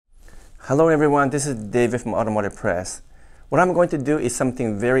Hello everyone, this is David from Automotive Press. What I'm going to do is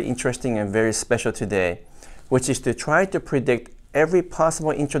something very interesting and very special today, which is to try to predict every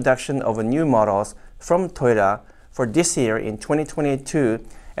possible introduction of new models from Toyota for this year in 2022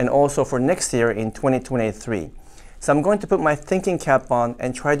 and also for next year in 2023. So I'm going to put my thinking cap on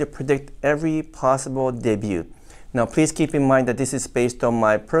and try to predict every possible debut. Now please keep in mind that this is based on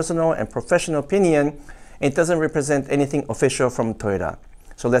my personal and professional opinion. It doesn't represent anything official from Toyota.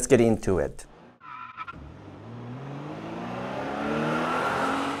 So let's get into it.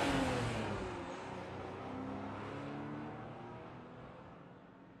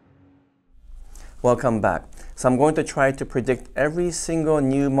 Welcome back. So I'm going to try to predict every single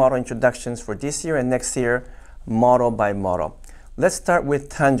new model introductions for this year and next year, model by model. Let's start with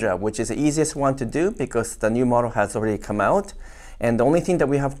Tundra, which is the easiest one to do because the new model has already come out. And the only thing that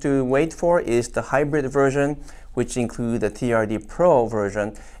we have to wait for is the hybrid version, which include the TRD Pro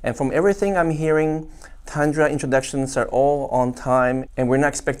version. And from everything I'm hearing, Tundra introductions are all on time, and we're not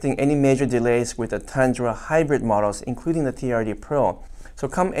expecting any major delays with the Tundra hybrid models, including the TRD Pro. So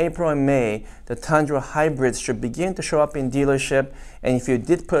come April and May, the Tundra hybrids should begin to show up in dealership, and if you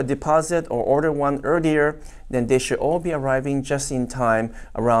did put a deposit or order one earlier, then they should all be arriving just in time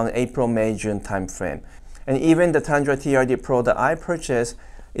around April, May, June timeframe. And even the Tundra TRD Pro that I purchased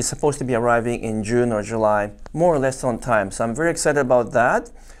is supposed to be arriving in June or July, more or less on time. So I'm very excited about that.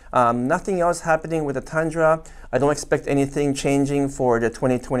 Nothing else happening with the Tundra. I don't expect anything changing for the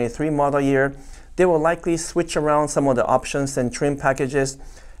 2023 model year. They will likely switch around some of the options and trim packages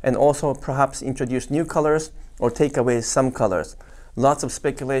and also perhaps introduce new colors or take away some colors. Lots of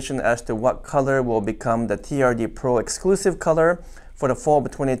speculation as to what color will become the TRD Pro exclusive color for the fall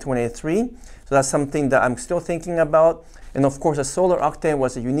of 2023. So that's something that I'm still thinking about. And of course, the solar octane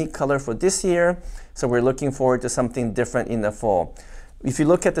was a unique color for this year. So we're looking forward to something different in the fall. If you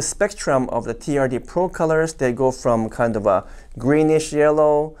look at the spectrum of the TRD Pro colors, they go from kind of a greenish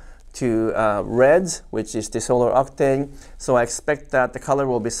yellow to reds, which is the solar octane. So I expect that the color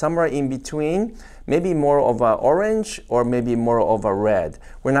will be somewhere in between, maybe more of a orange or maybe more of a red.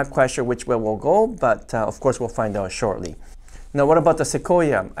 We're not quite sure which way we'll go, but of course we'll find out shortly. Now what about the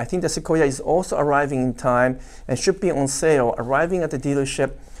Sequoia? I think the Sequoia is also arriving in time and should be on sale, arriving at the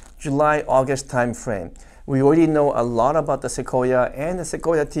dealership July-August timeframe. We already know a lot about the Sequoia and the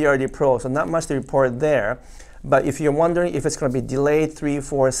Sequoia TRD Pro, so not much to report there. But if you're wondering if it's going to be delayed 3,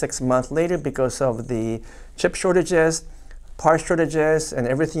 4, 6 months later because of the chip shortages, part shortages, and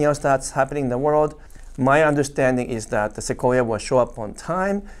everything else that's happening in the world, my understanding is that the Sequoia will show up on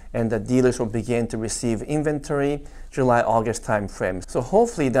time and the dealers will begin to receive inventory July-August timeframe. So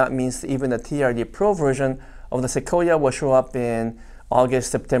hopefully that means even the TRD Pro version of the Sequoia will show up in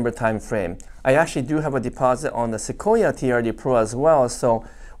August-September timeframe. I actually do have a deposit on the Sequoia TRD Pro as well, so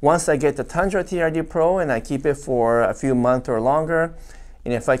once I get the Tundra TRD Pro and I keep it for a few months or longer,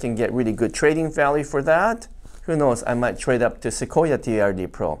 and if I can get really good trading value for that, who knows, I might trade up to Sequoia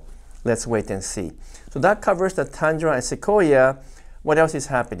TRD Pro. Let's wait and see. So that covers the Tundra and Sequoia. What else is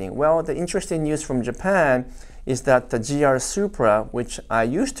happening? Well, the interesting news from Japan is that the GR Supra, which I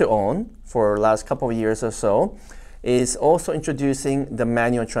used to own for the last couple of years or so, is also introducing the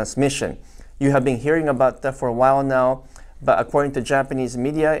manual transmission. You have been hearing about that for a while now, but according to Japanese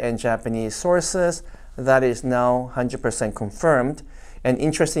media and Japanese sources, that is now 100% confirmed. And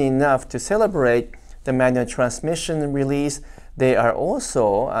interesting enough, to celebrate the manual transmission release, they are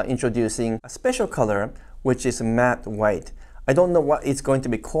also introducing a special color, which is matte white. I don't know what it's going to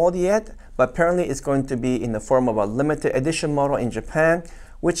be called yet, but apparently it's going to be in the form of a limited edition model in Japan,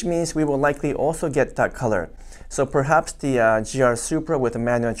 which means we will likely also get that color. So perhaps the GR Supra with a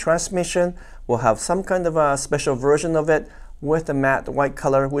manual transmission will have some kind of a special version of it with the matte white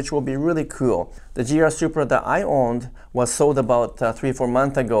color, which will be really cool. The GR Supra that I owned was sold about 3-4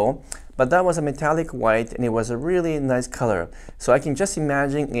 months ago, but that was a metallic white and it was a really nice color. So I can just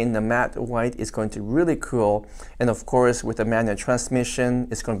imagine in the matte white it's going to be really cool. And of course with the manual transmission,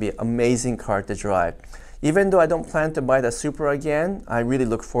 it's going to be an amazing car to drive. Even though I don't plan to buy the Supra again, I really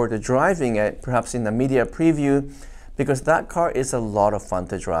look forward to driving it, perhaps in the media preview, because that car is a lot of fun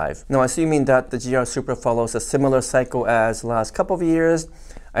to drive. Now, assuming that the GR Supra follows a similar cycle as the last couple of years,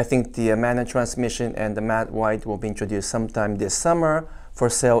 I think the manual transmission and the matte white will be introduced sometime this summer for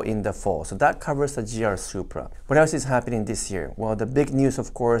sale in the fall. So that covers the GR Supra. What else is happening this year? Well, the big news,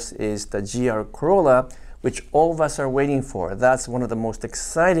 of course, is the GR Corolla, which all of us are waiting for. That's one of the most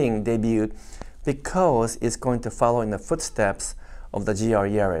exciting debuts because it's going to follow in the footsteps of the GR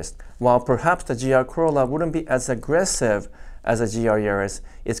Yaris. While perhaps the GR Corolla wouldn't be as aggressive as a GR Yaris,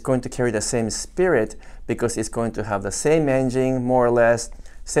 it's going to carry the same spirit because it's going to have the same engine, more or less,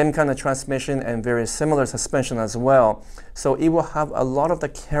 Same kind of transmission and very similar suspension as well. So it will have a lot of the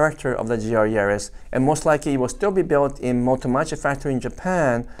character of the GR Yaris, and most likely it will still be built in Motomachi factory in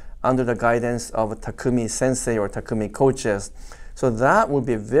Japan under the guidance of Takumi Sensei or Takumi coaches. So that would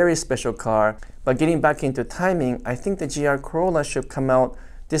be a very special car. But getting back into timing, I think the GR Corolla should come out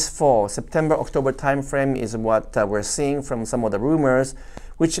this fall. September, October timeframe is what we're seeing from some of the rumors,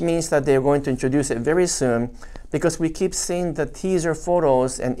 which means that they're going to introduce it very soon, because we keep seeing the teaser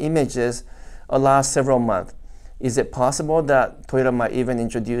photos and images last several months. Is it possible that Toyota might even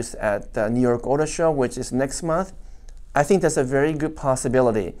introduce at the New York Auto Show, which is next month? I think that's a very good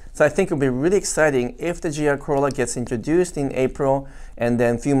possibility. So I think it'll be really exciting if the GR Corolla gets introduced in April, and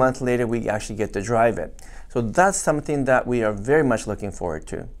then a few months later we actually get to drive it. So that's something that we are very much looking forward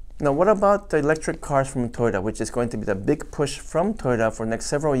to. Now, what about the electric cars from Toyota, which is going to be the big push from Toyota for the next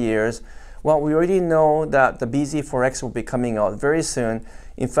several years? Well, we already know that the BZ4X will be coming out very soon.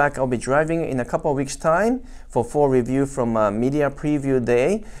 In fact, I'll be driving in a couple of weeks' time for full review from Media Preview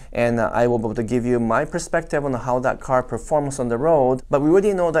Day, and I will be able to give you my perspective on how that car performs on the road. But we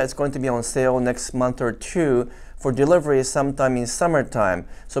already know that it's going to be on sale next month or two for delivery sometime in summertime.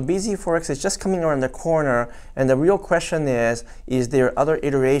 So BZ4X is just coming around the corner, and the real question is there other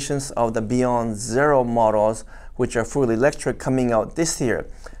iterations of the Beyond Zero models, which are fully electric, coming out this year?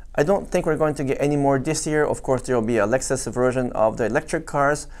 I don't think we're going to get any more this year. Of course, there will be a Lexus version of the electric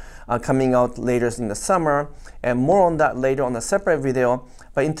cars coming out later in the summer, and more on that later on a separate video.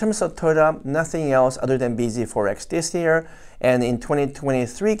 But in terms of Toyota, nothing else other than BZ4X this year. And in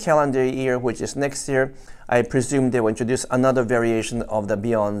 2023 calendar year, which is next year, I presume they will introduce another variation of the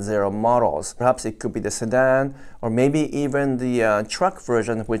Beyond Zero models. Perhaps it could be the sedan, or maybe even the truck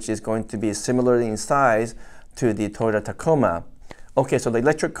version, which is going to be similar in size to the Toyota Tacoma. Okay, so the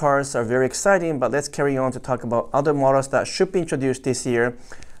electric cars are very exciting, but let's carry on to talk about other models that should be introduced this year,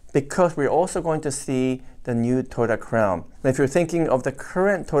 because we're also going to see the new Toyota Crown. Now, if you're thinking of the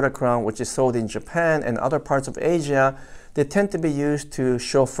current Toyota Crown, which is sold in Japan and other parts of Asia, they tend to be used to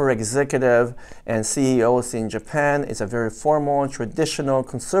chauffeur executive and CEOs in Japan. It's a very formal, traditional,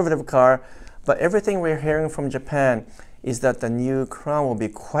 conservative car, but everything we're hearing from Japan is that the new Crown will be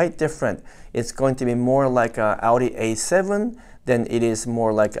quite different. It's going to be more like an Audi A7 than it is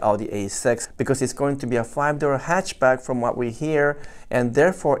more like Audi A6, because it's going to be a 5-door hatchback from what we hear, and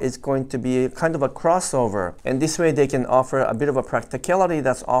therefore it's going to be kind of a crossover. And this way they can offer a bit of a practicality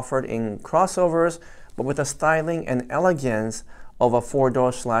that's offered in crossovers, but with the styling and elegance of a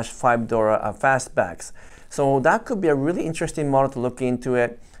 4-door / 5-door fastbacks. So that could be a really interesting model to look into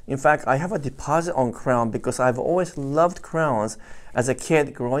it. In fact, I have a deposit on Crown because I've always loved Crowns as a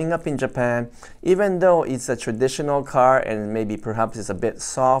kid growing up in Japan. Even though it's a traditional car and maybe perhaps it's a bit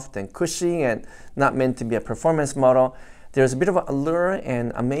soft and cushy and not meant to be a performance model, there's a bit of an allure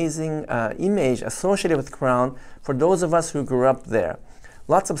and amazing image associated with Crown for those of us who grew up there.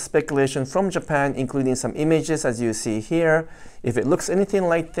 Lots of speculation from Japan, including some images as you see here. If it looks anything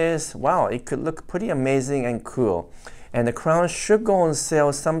like this, wow, it could look pretty amazing and cool. And the Crown should go on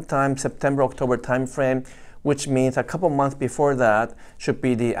sale sometime September, October timeframe, which means a couple months before that should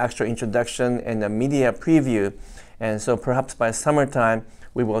be the actual introduction and the media preview. And so perhaps by summertime,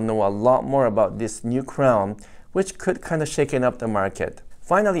 we will know a lot more about this new Crown, which could kind of shake up the market.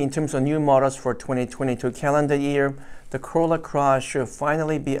 Finally, in terms of new models for 2022 calendar year, the Corolla Cross should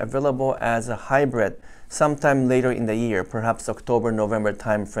finally be available as a hybrid sometime later in the year, perhaps October, November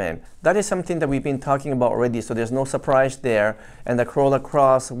timeframe. That is something that we've been talking about already, so there's no surprise there. And the Corolla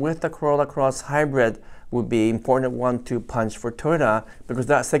Cross with the Corolla Cross Hybrid would be an important one to punch for Toyota, because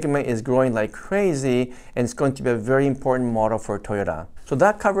that segment is growing like crazy and it's going to be a very important model for Toyota. So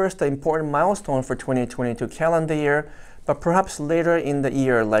that covers the important milestone for 2022 calendar year. But perhaps later in the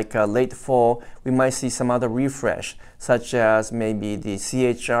year, like late fall, we might see some other refresh, such as maybe the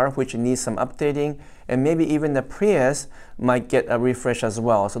CHR, which needs some updating, and maybe even the Prius might get a refresh as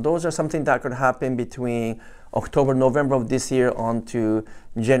well. So those are something that could happen between October, November of this year on to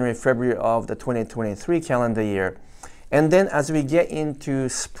January, February of the 2023 calendar year. And then as we get into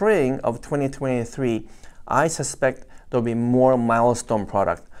spring of 2023, I suspect there'll be more milestone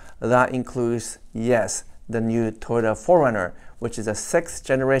product. That includes, yes, the new Toyota 4RUNNER, which is a 6th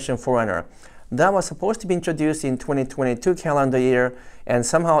generation 4RUNNER. That was supposed to be introduced in 2022 calendar year, and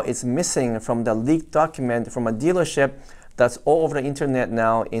somehow it's missing from the leaked document from a dealership that's all over the internet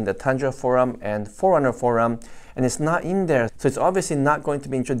now in the Tundra forum and 4RUNNER forum, and it's not in there. So it's obviously not going to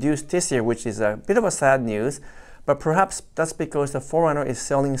be introduced this year, which is a bit of a sad news, but perhaps that's because the 4RUNNER is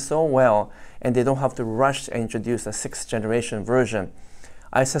selling so well and they don't have to rush and introduce a 6th generation version.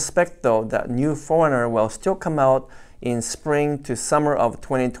 I suspect though that new 4RUNNER will still come out in spring to summer of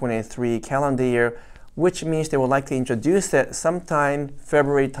 2023 calendar year, which means they will likely introduce it sometime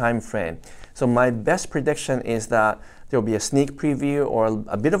February timeframe. So my best prediction is that there will be a sneak preview or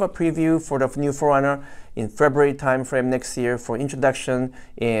a bit of a preview for the new 4Runner in February timeframe next year for introduction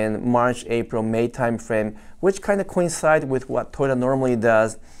in March, April, May timeframe, which kind of coincide with what Toyota normally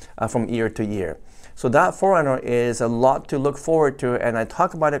does from year to year. So that 4Runner is a lot to look forward to, and I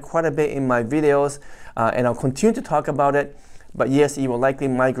talk about it quite a bit in my videos, and I'll continue to talk about it. But yes, it will likely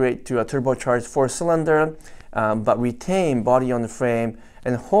migrate to a turbocharged 4-cylinder, but retain body on frame,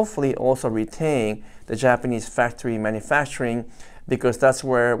 and hopefully also retain the Japanese factory manufacturing, because that's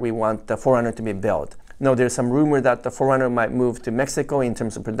where we want the 4Runner to be built. Now, there's some rumor that the 4Runner might move to Mexico in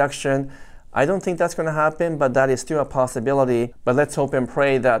terms of production. I don't think that's going to happen, but that is still a possibility. But let's hope and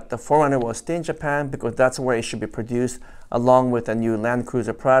pray that the 4Runner will stay in Japan, because that's where it should be produced, along with the new Land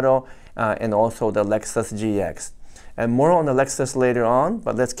Cruiser Prado and also the Lexus GX. And more on the Lexus later on,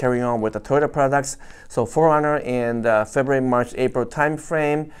 but let's carry on with the Toyota products. So 4Runner in the February, March, April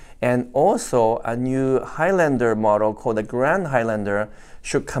timeframe, and also a new Highlander model called the Grand Highlander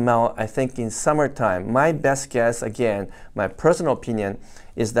should come out, I think, in summertime. My best guess, again, my personal opinion,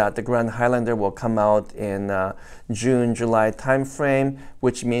 is that the Grand Highlander will come out in June, July timeframe,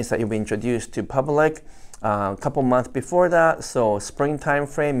 which means that it will be introduced to public a couple months before that. So spring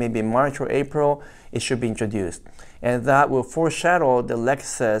timeframe, maybe March or April, it should be introduced. And that will foreshadow the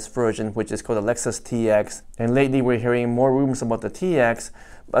Lexus version, which is called the Lexus TX. And lately we're hearing more rumors about the TX,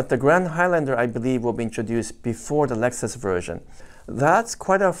 but the Grand Highlander, I believe, will be introduced before the Lexus version. That's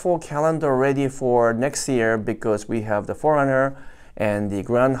quite a full calendar already for next year, because we have the 4Runner and the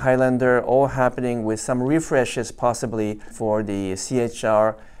Grand Highlander all happening, with some refreshes possibly for the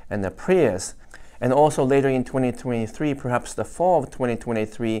CHR and the Prius. And also later in 2023, perhaps the fall of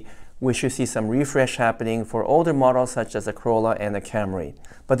 2023, we should see some refresh happening for older models such as the Corolla and the Camry.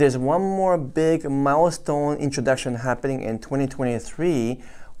 But there's one more big milestone introduction happening in 2023,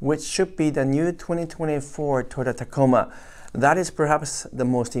 which should be the new 2024 Toyota Tacoma. That is perhaps the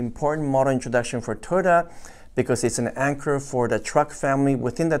most important model introduction for Toyota, because it's an anchor for the truck family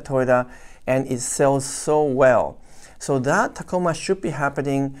within the Toyota, and it sells so well. So that Tacoma should be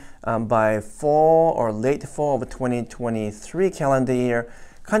happening by fall or late fall of 2023 calendar year,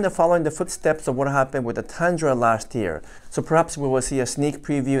 kind of following the footsteps of what happened with the Tundra last year. So perhaps we will see a sneak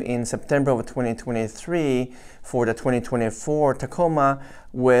preview in September of 2023 for the 2024 Tacoma,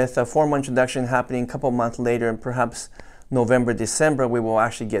 with a formal introduction happening a couple months later, and perhaps November, December, we will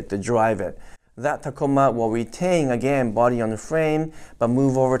actually get to drive it. That Tacoma will retain, again, body on the frame, but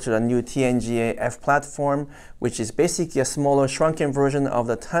move over to the new TNGA-F platform, which is basically a smaller, shrunken version of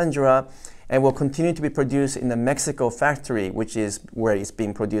the Tundra, and will continue to be produced in the Mexico factory, which is where it's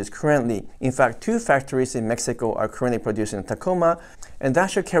being produced currently. In fact, 2 factories in Mexico are currently producing the Tacoma, and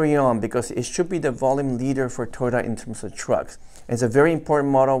that should carry on, because it should be the volume leader for Toyota in terms of trucks. It's a very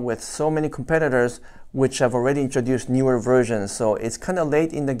important model with so many competitors which have already introduced newer versions. So it's kind of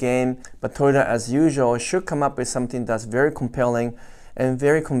late in the game, but Toyota, as usual, should come up with something that's very compelling and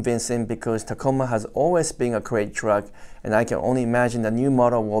very convincing, because Tacoma has always been a great truck, and I can only imagine the new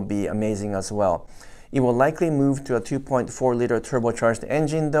model will be amazing as well. It will likely move to a 2.4-liter turbocharged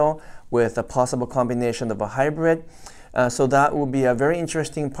engine though, with a possible combination of a hybrid. So that will be a very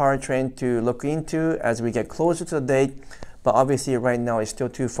interesting powertrain to look into as we get closer to the date. But obviously right now it's still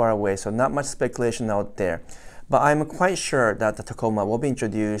too far away, so not much speculation out there. But I'm quite sure that the Tacoma will be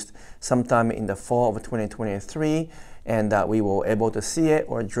introduced sometime in the fall of 2023, and that we will be able to see it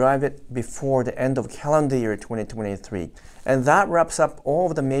or drive it before the end of calendar year 2023. And that wraps up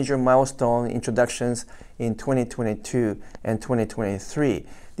all of the major milestone introductions in 2022 and 2023.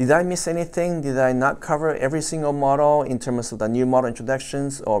 Did I miss anything? Did I not cover every single model in terms of the new model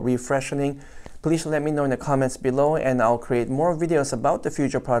introductions or refreshing? Please let me know in the comments below, and I'll create more videos about the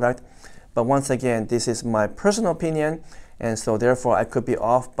future product. But once again, this is my personal opinion, and so therefore I could be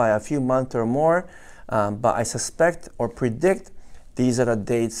off by a few months or more, but I suspect or predict these are the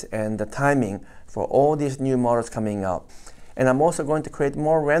dates and the timing for all these new models coming out. And I'm also going to create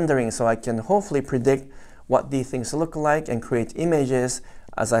more rendering so I can hopefully predict what these things look like and create images,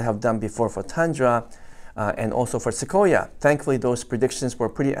 as I have done before for Tundra and also for Sequoia. Thankfully, those predictions were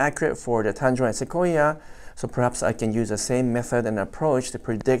pretty accurate for the Tundra and Sequoia, so perhaps I can use the same method and approach to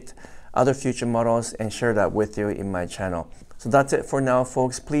predict other future models and share that with you in my channel. So that's it for now,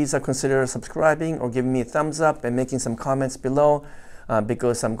 folks. Please consider subscribing or giving me a thumbs up and making some comments below,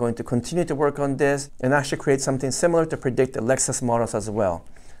 because I'm going to continue to work on this and actually create something similar to predict the Lexus models as well.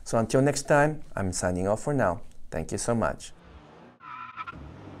 So until next time, I'm signing off for now. Thank you so much.